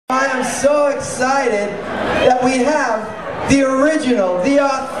I am so excited that we have the original, the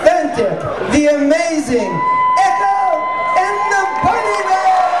authentic, the amazing Echo and the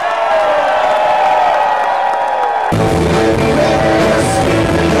Bunnymen!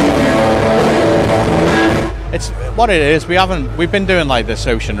 It's what it is. We've been doing like this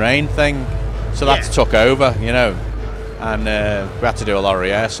Ocean Rain thing, so that's took over, you know, and we had to do a lot of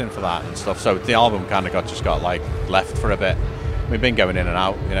rehearsing for that and stuff. So the album kind of just got like left for a bit. We've been going in and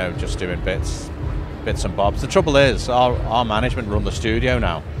out, you know, just doing bits and bobs. The trouble is, our management run the studio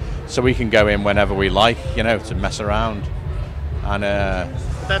now, so we can go in whenever we like, you know, to mess around. And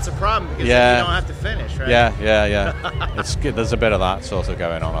but that's a problem because then you don't have to finish, right? Yeah. It's good. There's a bit of that sort of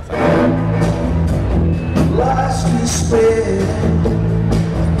going on, I think.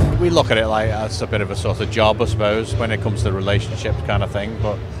 We look at it like as a bit of a sort of job, I suppose, when it comes to relationships kind of thing.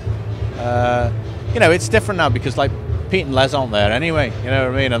 But you know, it's different now because like Pete and Les aren't there anyway. You know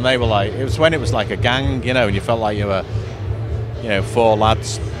what I mean? And they were like, it was when it was like a gang, you know, and you felt like you were, you know, 4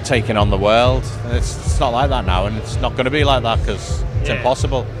 lads taking on the world. And it's not like that now, and it's not going to be like that because it's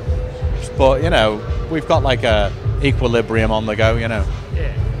impossible. But you know, we've got like a equilibrium on the go, you know.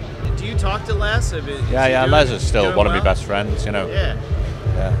 Yeah. Do you talk to Les? Yeah. Les is still one of my best friends, you know. Yeah.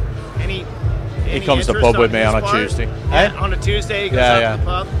 Any he comes to the pub with me on a Tuesday. Yeah, on a Tuesday he goes out to the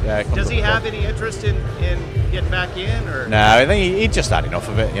pub? Yeah, does he have any interest in getting back in? Or? No, I think he just had enough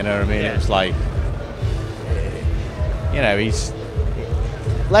of it, you know what I mean? Yeah. It's like, you know,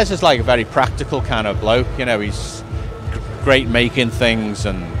 Les is like a very practical kind of bloke, you know, he's great making things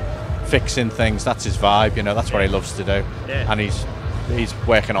and fixing things, that's his vibe, you know, that's what he loves to do. Yeah. And he's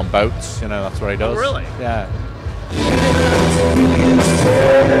working on boats, you know, that's what he does. Oh, really? Yeah.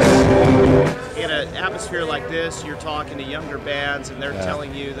 In an atmosphere like this, you're talking to younger bands and they're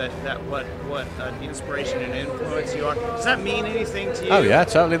telling you that what an inspiration and influence you are. Does that mean anything to you? Oh yeah,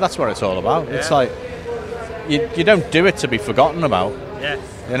 totally, that's what it's all about. Yeah. It's like, you don't do it to be forgotten about. Yeah.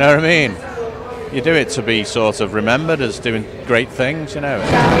 You know what I mean? You do it to be sort of remembered as doing great things, you know.